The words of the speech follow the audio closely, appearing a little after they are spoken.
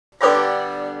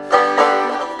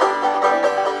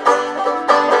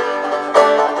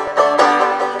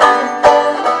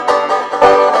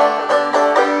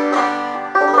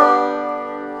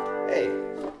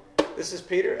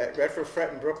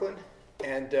Retrofret in Brooklyn,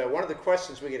 and one of the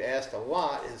questions we get asked a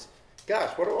lot is, gosh,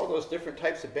 what are all those different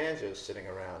types of banjos sitting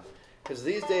around? Because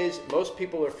these days, most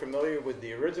people are familiar with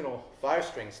the original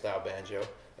 5-string style banjo,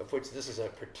 of which this is a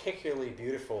particularly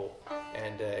beautiful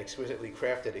and exquisitely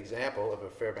crafted example of a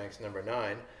Fairbanks No.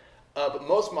 9. But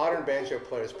most modern banjo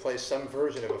players play some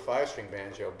version of a 5-string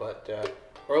banjo, but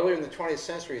earlier in the 20th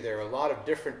century, there are a lot of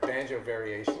different banjo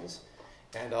variations,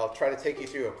 and I'll try to take you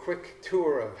through a quick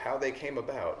tour of how they came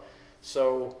about.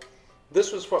 So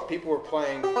this was what people were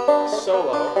playing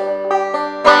solo in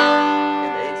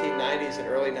the 1890s and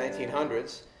early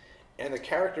 1900s. And the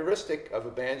characteristic of a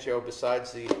banjo,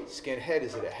 besides the skin head,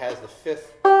 is that it has the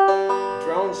 5th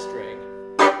drone string.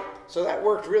 So that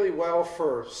worked really well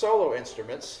for solo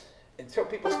instruments until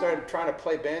people started trying to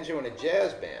play banjo in a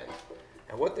jazz band.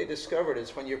 And what they discovered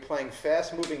is when you're playing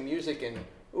fast-moving music in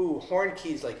horn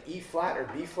keys like E flat or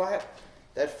B flat,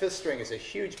 that 5th string is a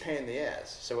huge pain in the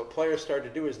ass. So what players started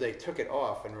to do is they took it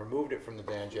off and removed it from the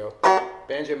banjo.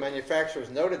 Banjo manufacturers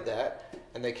noted that,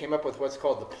 and they came up with what's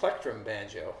called the plectrum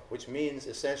banjo, which means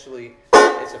essentially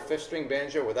it's a 5th string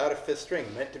banjo without a 5th string,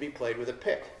 meant to be played with a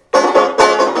pick.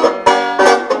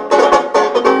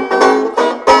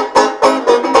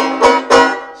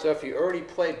 So if you already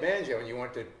played banjo and you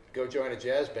want to go join a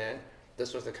jazz band,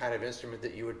 this was the kind of instrument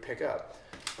that you would pick up.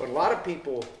 But a lot of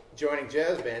people joining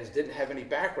jazz bands didn't have any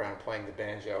background playing the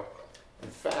banjo. In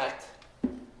fact,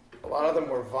 a lot of them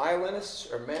were violinists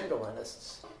or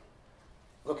mandolinists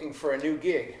looking for a new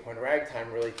gig when ragtime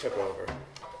really took over.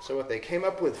 So what they came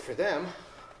up with for them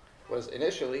was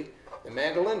initially the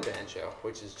mandolin banjo,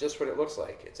 which is just what it looks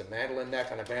like. It's a mandolin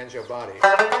neck on a banjo body.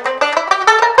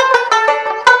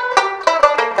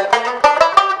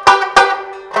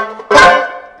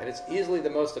 And it's easily the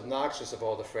most obnoxious of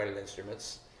all the fretted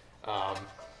instruments.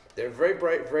 They're very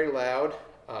bright, very loud.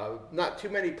 Not too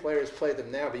many players play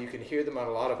them now, but you can hear them on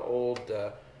a lot of old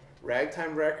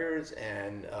ragtime records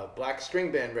and black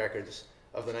string band records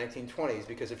of the 1920s,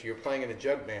 because if you were playing in a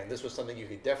jug band, this was something you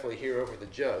could definitely hear over the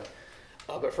jug.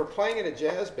 But for playing in a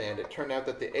jazz band, it turned out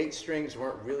that the 8 strings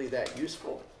weren't really that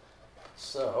useful.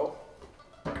 So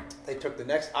they took the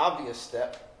next obvious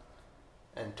step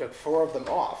and took 4 of them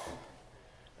off.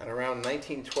 And around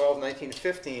 1912,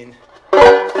 1915,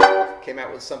 came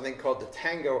out with something called the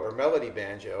tango or melody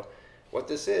banjo. What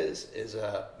this is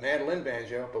a mandolin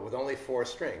banjo, but with only 4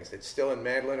 strings. It's still in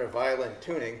mandolin or violin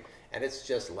tuning, and it's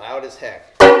just loud as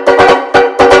heck.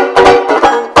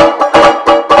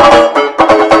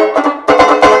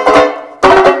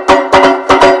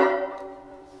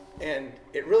 And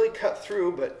it really cut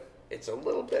through, but it's a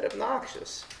little bit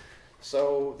obnoxious.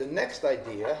 So the next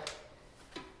idea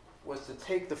was to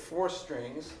take the 4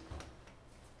 strings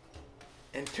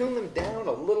and tune them down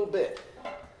a little bit.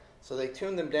 So they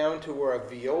tuned them down to where a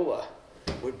viola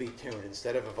would be tuned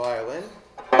instead of a violin,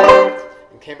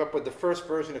 and came up with the first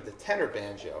version of the tenor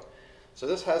banjo. So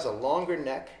this has a longer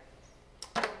neck,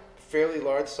 fairly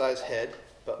large size head,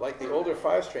 but like the older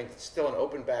 5 strings, it's still an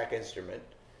open back instrument.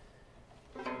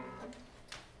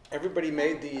 Everybody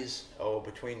made these,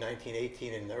 between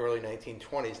 1918 and the early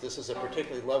 1920s. This is a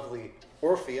particularly lovely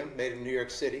Orpheum made in New York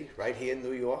City, right here in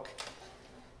New York.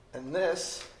 And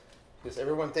this, because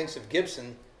everyone thinks of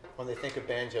Gibson when they think of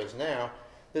banjos now,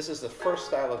 this is the first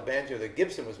style of banjo that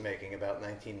Gibson was making about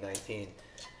 1919.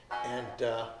 And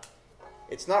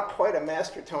it's not quite a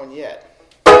master tone yet.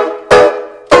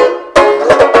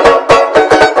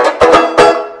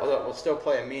 Although it will still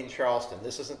play a mean Charleston.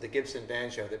 This isn't the Gibson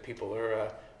banjo that people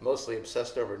are mostly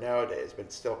obsessed over nowadays, but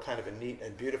it's still kind of a neat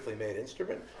and beautifully made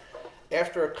instrument.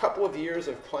 After a couple of years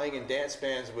of playing in dance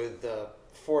bands with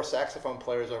 4 saxophone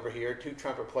players over here, 2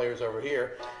 trumpet players over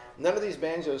here, none of these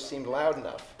banjos seemed loud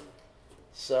enough.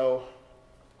 So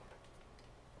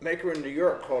a maker in New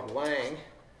York called Lang,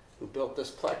 who built this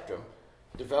plectrum,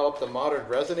 developed a modern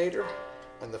resonator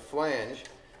and the flange.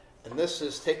 And this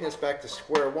is taking us back to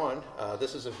square one.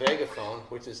 This is a Vegaphone,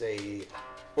 which is a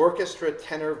orchestra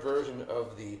tenor version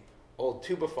of the old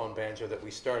tubaphone banjo that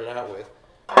we started out with.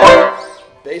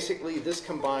 Basically, this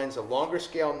combines a longer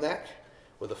scale neck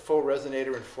with a full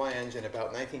resonator and flange in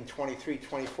about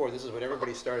 1923-24. This is what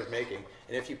everybody started making.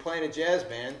 And if you play in a jazz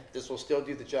band, this will still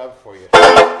do the job for you.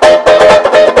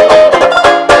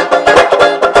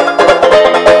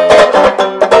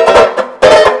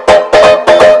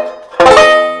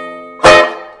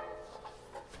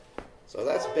 So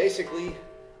that's basically,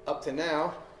 up to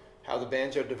now, how the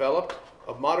banjo developed.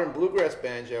 A modern bluegrass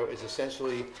banjo is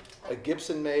essentially a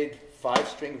Gibson-made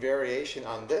 5-string variation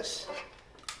on this.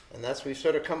 And we've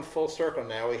sort of come full circle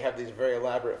now. We have these very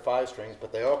elaborate 5 strings,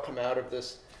 but they all come out of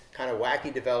this kind of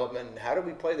wacky development. How do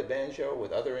we play the banjo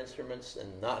with other instruments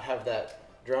and not have that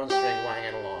drone string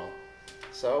wanging along?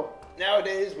 So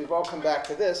nowadays we've all come back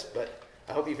to this, but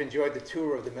I hope you've enjoyed the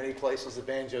tour of the many places the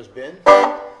banjo's been.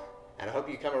 And I hope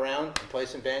you come around and play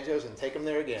some banjos and take them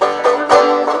there again.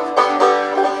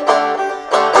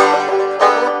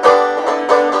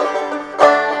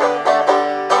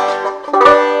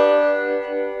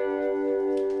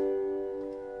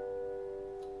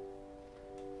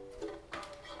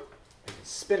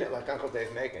 Spin it like Uncle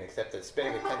Dave Macon, except it's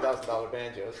spinning at $10,000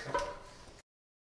 banjos.